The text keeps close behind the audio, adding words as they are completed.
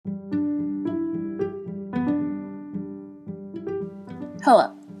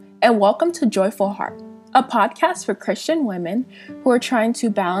Hello, and welcome to Joyful Heart, a podcast for Christian women who are trying to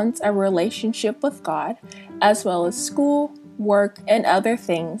balance a relationship with God, as well as school, work, and other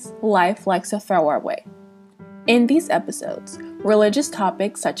things life likes to throw our way. In these episodes, religious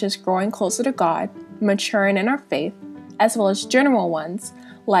topics such as growing closer to God, maturing in our faith, as well as general ones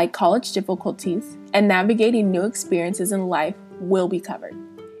like college difficulties and navigating new experiences in life will be covered.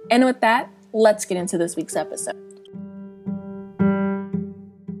 And with that, let's get into this week's episode.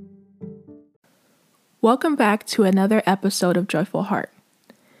 Welcome back to another episode of Joyful Heart.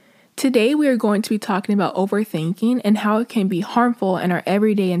 Today we are going to be talking about overthinking and how it can be harmful in our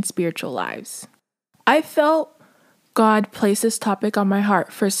everyday and spiritual lives. I felt God placed this topic on my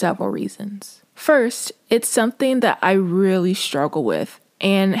heart for several reasons. First, it's something that I really struggle with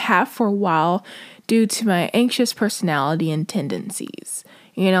and have for a while due to my anxious personality and tendencies.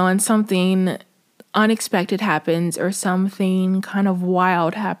 And something unexpected happens or something kind of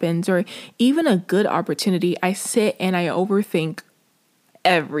wild happens or even a good opportunity, I sit and I overthink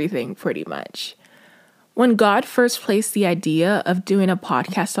everything pretty much. When God first placed the idea of doing a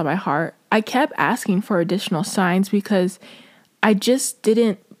podcast on my heart, I kept asking for additional signs because I just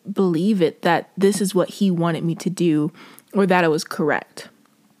didn't believe it that this is what He wanted me to do or that it was correct.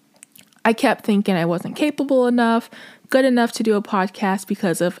 I kept thinking I wasn't capable enough, good enough to do a podcast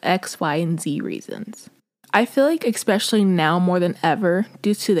because of X, Y, and Z reasons. I feel like especially now more than ever,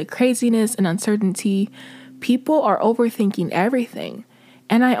 due to the craziness and uncertainty, people are overthinking everything.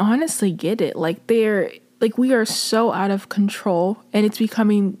 And I honestly get it. We are so out of control and it's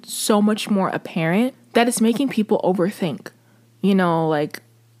becoming so much more apparent that it's making people overthink.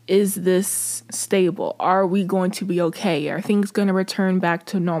 Is this stable? Are we going to be okay? Are things going to return back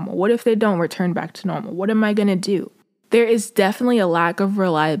to normal? What if they don't return back to normal? What am I going to do? There is definitely a lack of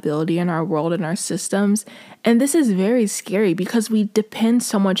reliability in our world and our systems. And this is very scary because we depend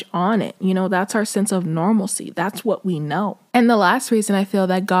so much on it. That's our sense of normalcy. That's what we know. And the last reason I feel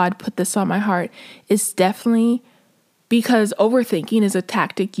that God put this on my heart is definitely because overthinking is a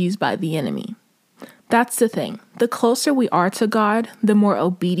tactic used by the enemy. That's the thing. The closer we are to God, the more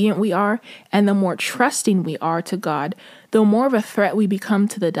obedient we are, and the more trusting we are to God, the more of a threat we become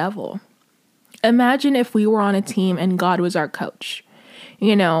to the devil. Imagine if we were on a team and God was our coach.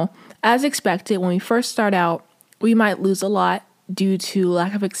 As expected, when we first start out, we might lose a lot due to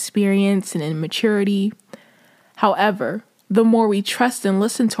lack of experience and immaturity. However, the more we trust and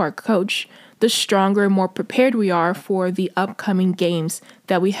listen to our coach, the stronger and more prepared we are for the upcoming games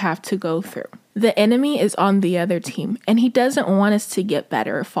that we have to go through. The enemy is on the other team, and he doesn't want us to get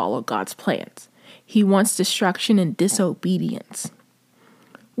better or follow God's plans. He wants destruction and disobedience.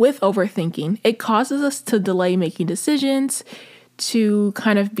 With overthinking, it causes us to delay making decisions, to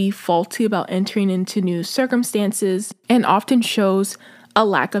kind of be faulty about entering into new circumstances, and often shows a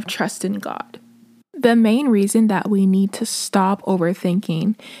lack of trust in God. The main reason that we need to stop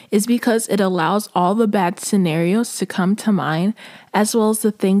overthinking is because it allows all the bad scenarios to come to mind, as well as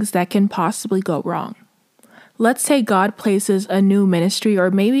the things that can possibly go wrong. Let's say God places a new ministry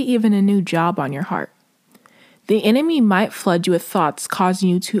or maybe even a new job on your heart. The enemy might flood you with thoughts causing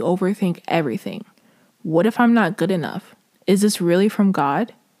you to overthink everything. What if I'm not good enough? Is this really from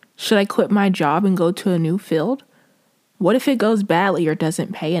God? Should I quit my job and go to a new field? What if it goes badly or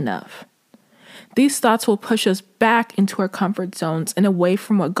doesn't pay enough? These thoughts will push us back into our comfort zones and away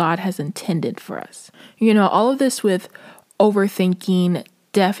from what God has intended for us. All of this with overthinking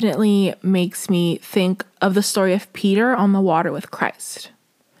definitely makes me think of the story of Peter on the water with Christ.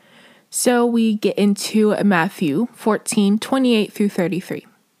 So we get into Matthew 14:28 through 33.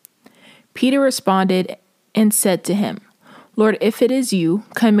 Peter responded and said to him, "Lord, if it is you,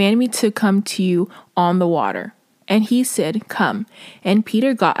 command me to come to you on the water." And he said, "Come." And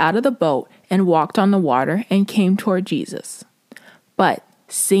Peter got out of the boat and walked on the water and came toward Jesus. But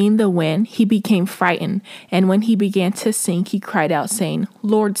seeing the wind, he became frightened, and when he began to sink, he cried out, saying,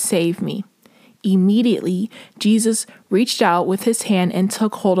 "Lord, save me." Immediately, Jesus reached out with his hand and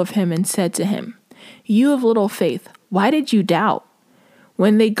took hold of him and said to him, "You of little faith, why did you doubt?"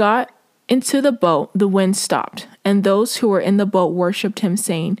 When they got into the boat, the wind stopped, and those who were in the boat worshipped him,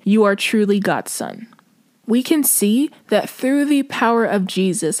 saying, "You are truly God's Son." We can see that through the power of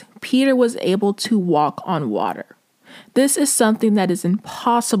Jesus, Peter was able to walk on water. This is something that is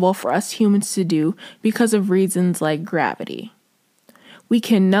impossible for us humans to do because of reasons like gravity. We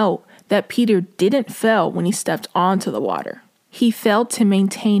can note that Peter didn't fail when he stepped onto the water. He failed to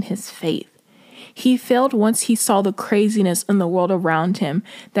maintain his faith. He failed once he saw the craziness in the world around him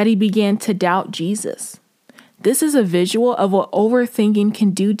that he began to doubt Jesus. This is a visual of what overthinking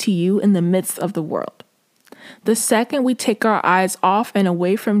can do to you in the midst of the world. The second we take our eyes off and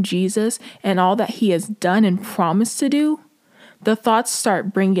away from Jesus and all that he has done and promised to do, the thoughts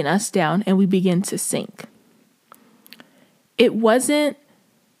start bringing us down and we begin to sink. It wasn't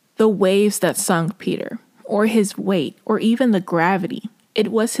the waves that sunk Peter, or his weight, or even the gravity.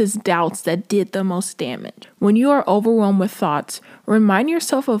 It was his doubts that did the most damage. When you are overwhelmed with thoughts, remind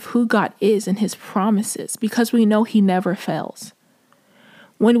yourself of who God is and his promises, because we know he never fails.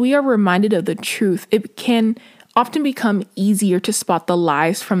 When we are reminded of the truth, it can often become easier to spot the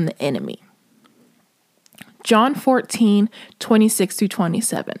lies from the enemy. John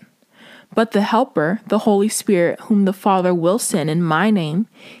 14:26-27. But the Helper, the Holy Spirit, whom the Father will send in my name,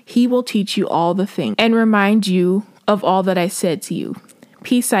 he will teach you all the things and remind you of all that I said to you.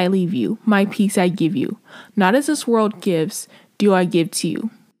 Peace I leave you, my peace I give you. Not as this world gives, do I give to you.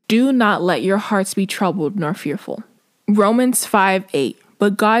 Do not let your hearts be troubled nor fearful. Romans 5:8.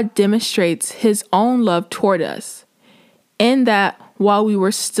 But God demonstrates his own love toward us, in that while we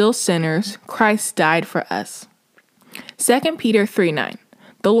were still sinners, Christ died for us. 2 Peter 3:9.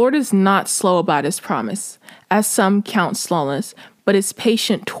 The Lord is not slow about his promise, as some count slowness, but is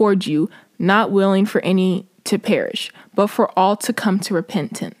patient toward you, not willing for any to perish, but for all to come to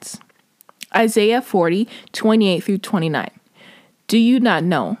repentance. Isaiah 40:28-29. Do you not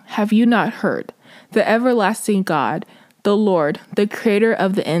know? Have you not heard? The everlasting God, the Lord, the creator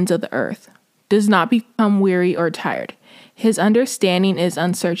of the ends of the earth, does not become weary or tired. His understanding is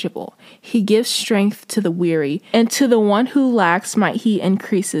unsearchable. He gives strength to the weary, and to the one who lacks might he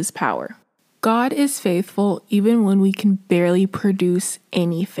increase his power. God is faithful even when we can barely produce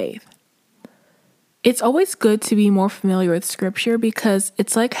any faith. It's always good to be more familiar with scripture because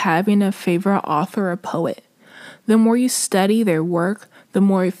it's like having a favorite author or poet. The more you study their work, the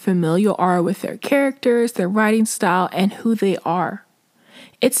more familiar you are with their characters, their writing style, and who they are.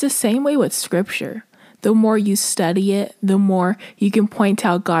 It's the same way with scripture. The more you study it, the more you can point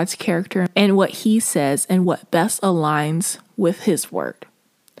out God's character and what he says and what best aligns with his word.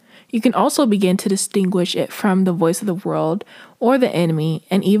 You can also begin to distinguish it from the voice of the world or the enemy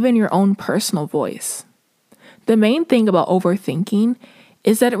and even your own personal voice. The main thing about overthinking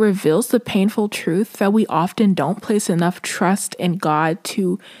is that it reveals the painful truth that we often don't place enough trust in God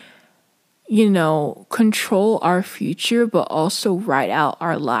to, control our future, but also write out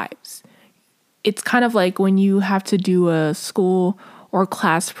our lives. It's kind of like when you have to do a school or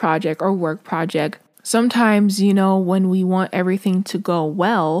class project or work project. Sometimes, when we want everything to go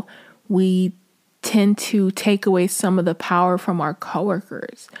well, we tend to take away some of the power from our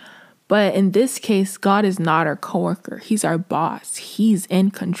coworkers. But in this case, God is not our coworker. He's our boss. He's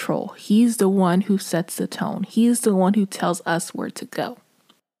in control. He's the one who sets the tone. He's the one who tells us where to go.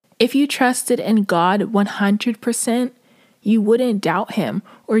 If you trusted in God 100%, you wouldn't doubt him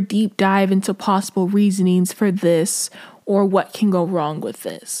or deep dive into possible reasonings for this or what can go wrong with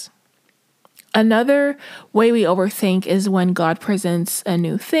this. Another way we overthink is when God presents a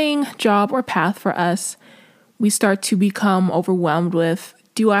new thing, job, or path for us. We start to become overwhelmed with,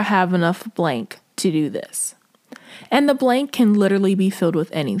 do I have enough blank to do this? And the blank can literally be filled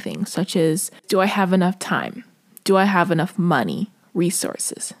with anything, such as, do I have enough time? Do I have enough money,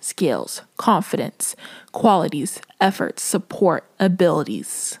 resources, skills, confidence, qualities, efforts, support,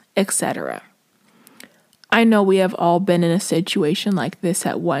 abilities, etc.? I know we have all been in a situation like this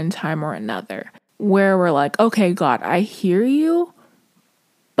at one time or another, where we're like, okay, God, I hear you,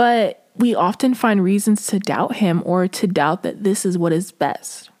 but we often find reasons to doubt him or to doubt that this is what is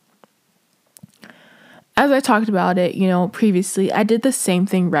best. As I talked about it, previously, I did the same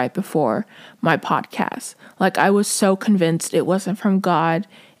thing right before my podcast. Like, I was so convinced it wasn't from God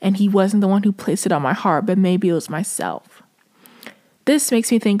and he wasn't the one who placed it on my heart, but maybe it was myself. This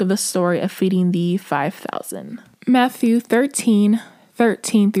makes me think of the story of feeding the 5,000. Matthew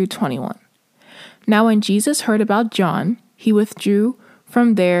 13:13-21. Now when Jesus heard about John, he withdrew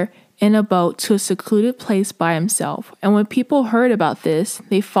from there in a boat to a secluded place by himself. And when people heard about this,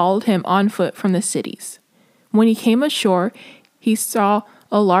 they followed him on foot from the cities. When he came ashore, he saw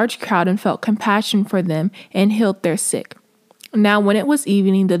a large crowd and felt compassion for them and healed their sick. Now when it was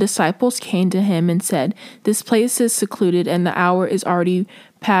evening, the disciples came to him and said, "This place is secluded and the hour is already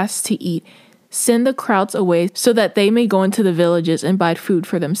past to eat. Send the crowds away so that they may go into the villages and buy food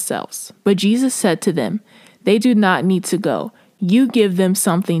for themselves." But Jesus said to them, "They do not need to go. You give them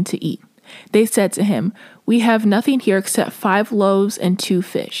something to eat." They said to him, "We have nothing here except 5 loaves and 2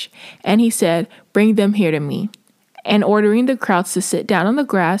 fish. And he said, "Bring them here to me." And ordering the crowds to sit down on the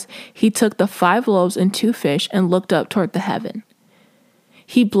grass, he took the 5 loaves and 2 fish and looked up toward the heaven.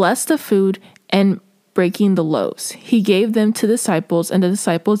 He blessed the food and breaking the loaves, he gave them to the disciples, and the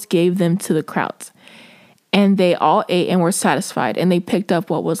disciples gave them to the crowds. And they all ate and were satisfied, and they picked up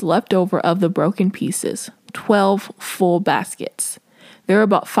what was left over of the broken pieces, 12 full baskets. There were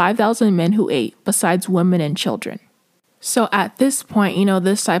about 5,000 men who ate, besides women and children. So at this point, the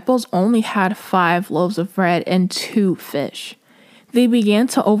disciples only had 5 loaves of bread and 2 fish. They began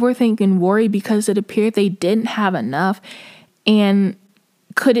to overthink and worry because it appeared they didn't have enough and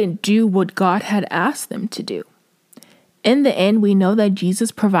couldn't do what God had asked them to do. In the end, we know that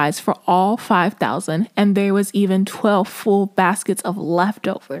Jesus provides for all 5,000, and there was even 12 full baskets of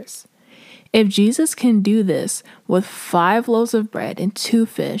leftovers. If Jesus can do this with 5 loaves of bread and 2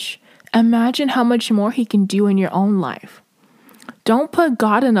 fish, imagine how much more he can do in your own life. Don't put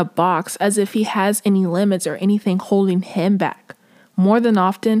God in a box as if he has any limits or anything holding him back. More than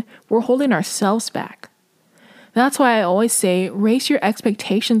often, we're holding ourselves back. That's why I always say, raise your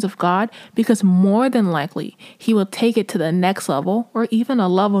expectations of God, because more than likely, he will take it to the next level, or even a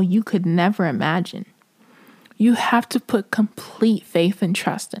level you could never imagine. You have to put complete faith and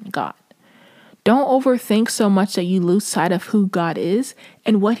trust in God. Don't overthink so much that you lose sight of who God is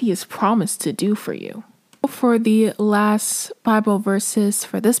and what he has promised to do for you. For the last Bible verses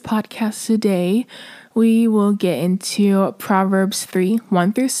for this podcast today, we will get into Proverbs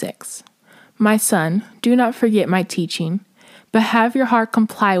 3:1-6. My son, do not forget my teaching, but have your heart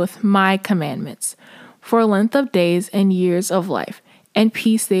comply with my commandments. For length of days and years of life, and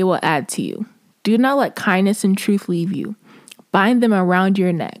peace they will add to you. Do not let kindness and truth leave you. Bind them around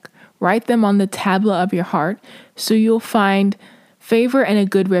your neck. Write them on the tablet of your heart, so you'll find favor and a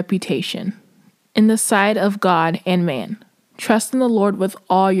good reputation in the sight of God and man. Trust in the Lord with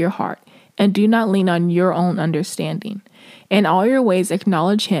all your heart, and do not lean on your own understanding. In all your ways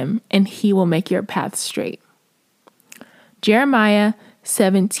acknowledge him, and he will make your path straight. Jeremiah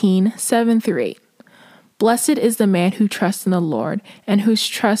 17:7-8. Blessed is the man who trusts in the Lord, and whose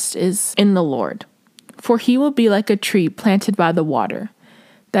trust is in the Lord. For he will be like a tree planted by the water,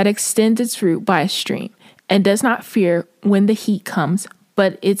 that extends its root by a stream, and does not fear when the heat comes,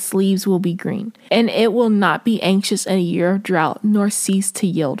 but its leaves will be green, and it will not be anxious in a year of drought, nor cease to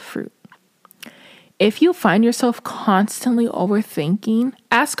yield fruit. If you find yourself constantly overthinking,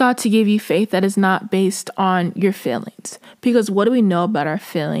 ask God to give you faith that is not based on your feelings. Because what do we know about our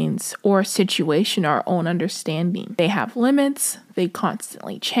feelings or situation, our own understanding? They have limits, they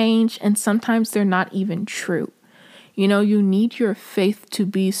constantly change, and sometimes they're not even true. You need your faith to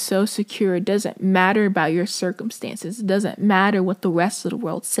be so secure. It doesn't matter about your circumstances. It doesn't matter what the rest of the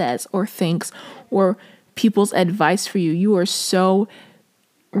world says or thinks or people's advice for you. You are so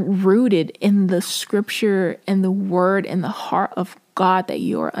rooted in the scripture and the word and the heart of God that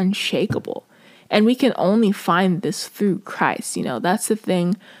you are unshakable. And we can only find this through Christ. That's the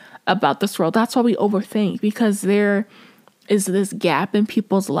thing about this world. That's why we overthink, because there is this gap in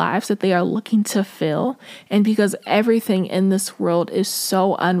people's lives that they are looking to fill. And because everything in this world is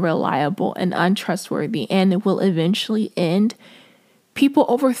so unreliable and untrustworthy, and it will eventually end, people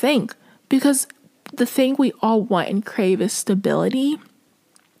overthink, because the thing we all want and crave is stability.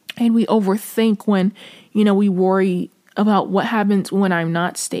 And we overthink when, we worry about what happens when I'm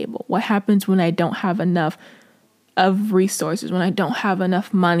not stable. What happens when I don't have enough of resources, when I don't have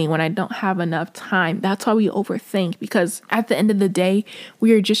enough money, when I don't have enough time. That's why we overthink, because at the end of the day,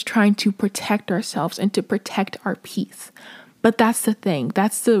 we are just trying to protect ourselves and to protect our peace. But that's the thing.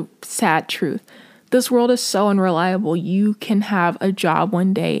 That's the sad truth. This world is so unreliable. You can have a job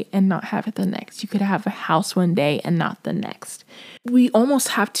one day and not have it the next. You could have a house one day and not the next. We almost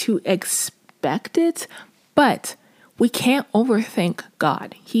have to expect it, but we can't overthink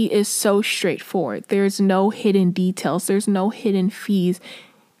God. He is so straightforward. There's no hidden details. There's no hidden fees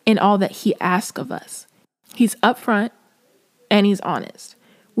in all that he asks of us. He's upfront and he's honest.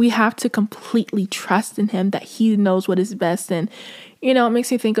 We have to completely trust in him that he knows what is best. And, it makes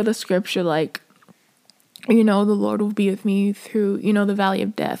me think of the scripture like, the Lord will be with me through, the valley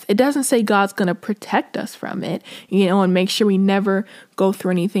of death. It doesn't say God's going to protect us from it, and make sure we never go through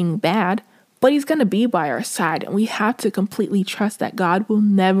anything bad, but he's going to be by our side. And we have to completely trust that God will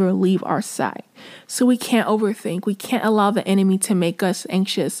never leave our side. So we can't overthink. We can't allow the enemy to make us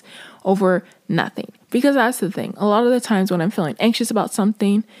anxious over nothing. Because that's the thing. A lot of the times when I'm feeling anxious about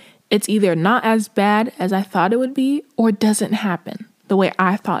something, it's either not as bad as I thought it would be, or it doesn't happen the way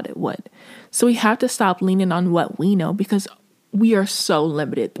I thought it would. So we have to stop leaning on what we know, because we are so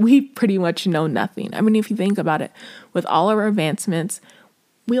limited. We pretty much know nothing. I mean, if you think about it, with all of our advancements,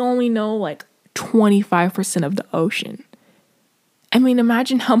 we only know like 25% of the ocean. I mean,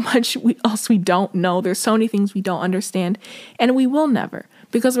 imagine how much else we don't know. There's so many things we don't understand, and we will never,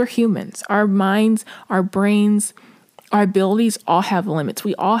 because we're humans. Our minds, our brains, our abilities all have limits.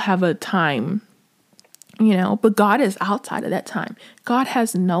 We all have a time, but God is outside of that time. God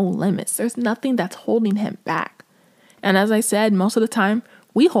has no limits. There's nothing that's holding him back. And as I said, most of the time,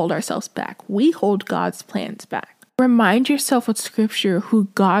 we hold ourselves back. We hold God's plans back. Remind yourself with scripture who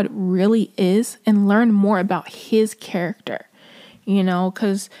God really is and learn more about his character,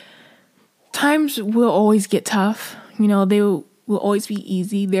 because times will always get tough. They will always be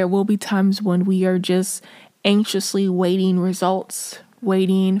easy. There will be times when we are just anxiously waiting results,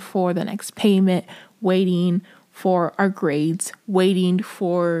 waiting for the next payment, waiting for our grades, waiting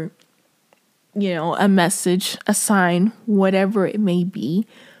for, a message, a sign, whatever it may be.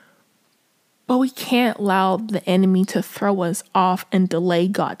 But we can't allow the enemy to throw us off and delay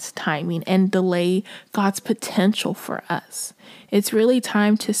God's timing and delay God's potential for us. It's really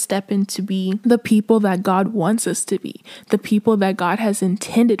time to step in to be the people that God wants us to be, the people that God has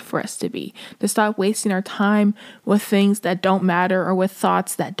intended for us to be, to stop wasting our time with things that don't matter or with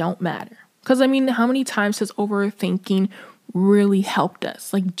thoughts that don't matter. Because how many times has overthinking really helped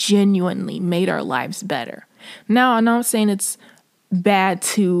us, like genuinely made our lives better? Now, I'm not saying it's bad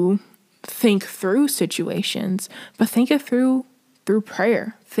to think through situations, but think it through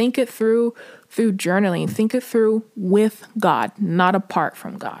prayer. Think it through journaling. Think it through with God, not apart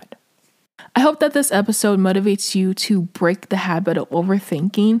from God. I hope that this episode motivates you to break the habit of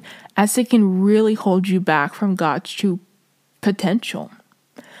overthinking, as it can really hold you back from God's true potential.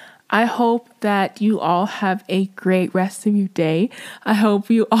 I hope that you all have a great rest of your day. I hope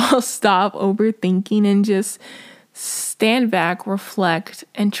you all stop overthinking and just stand back, reflect,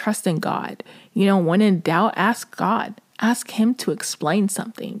 and trust in God. When in doubt, ask God. Ask him to explain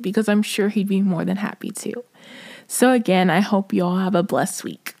something, because I'm sure he'd be more than happy to. So again, I hope you all have a blessed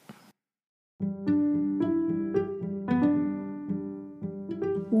week.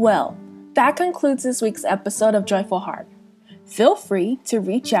 Well, that concludes this week's episode of Joyful Heart. Feel free to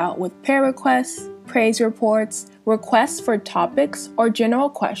reach out with prayer requests, praise reports, requests for topics, or general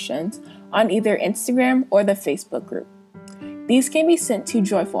questions on either Instagram or the Facebook group. These can be sent to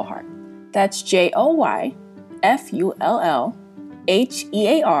Joyful Heart. That's JoyFullHeart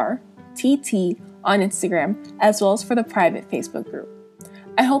on Instagram, as well as for the private Facebook group.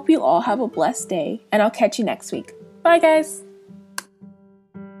 I hope you all have a blessed day, and I'll catch you next week. Bye, guys.